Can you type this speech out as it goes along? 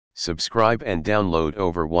Subscribe and download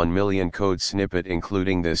over 1 million code snippet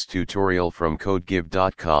including this tutorial from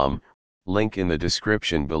codegive.com, link in the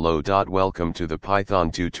description below. Welcome to the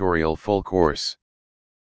Python tutorial full course.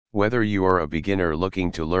 Whether you are a beginner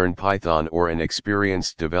looking to learn Python or an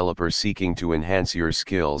experienced developer seeking to enhance your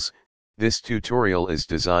skills, this tutorial is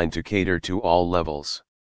designed to cater to all levels.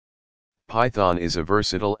 Python is a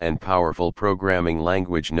versatile and powerful programming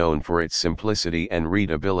language known for its simplicity and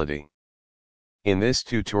readability. In this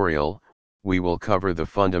tutorial, we will cover the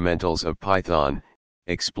fundamentals of Python,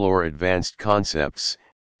 explore advanced concepts,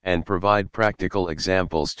 and provide practical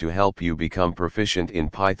examples to help you become proficient in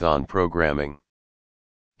Python programming.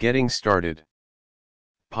 Getting started.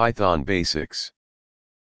 Python Basics.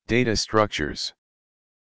 Data Structures.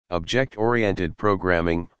 Object-Oriented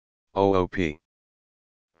Programming, OOP.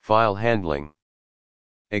 File Handling.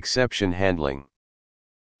 Exception Handling.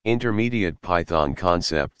 Intermediate Python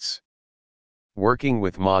Concepts. Working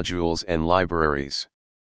with modules and libraries.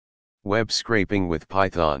 Web scraping with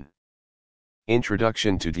Python.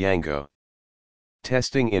 Introduction to Django.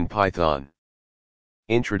 Testing in Python.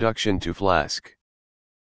 Introduction to Flask.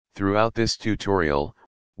 Throughout this tutorial,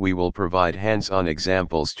 we will provide hands-on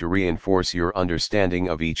examples to reinforce your understanding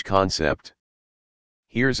of each concept.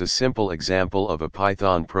 Here's a simple example of a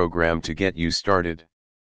Python program to get you started.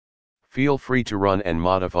 Feel free to run and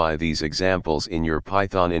modify these examples in your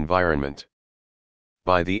Python environment.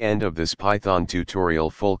 By the end of this Python tutorial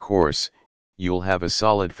full course, you'll have a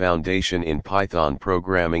solid foundation in Python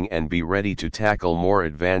programming and be ready to tackle more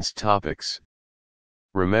advanced topics.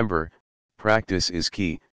 Remember, practice is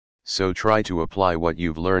key, so try to apply what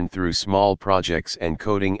you've learned through small projects and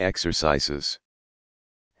coding exercises.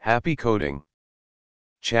 Happy coding!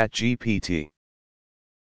 ChatGPT.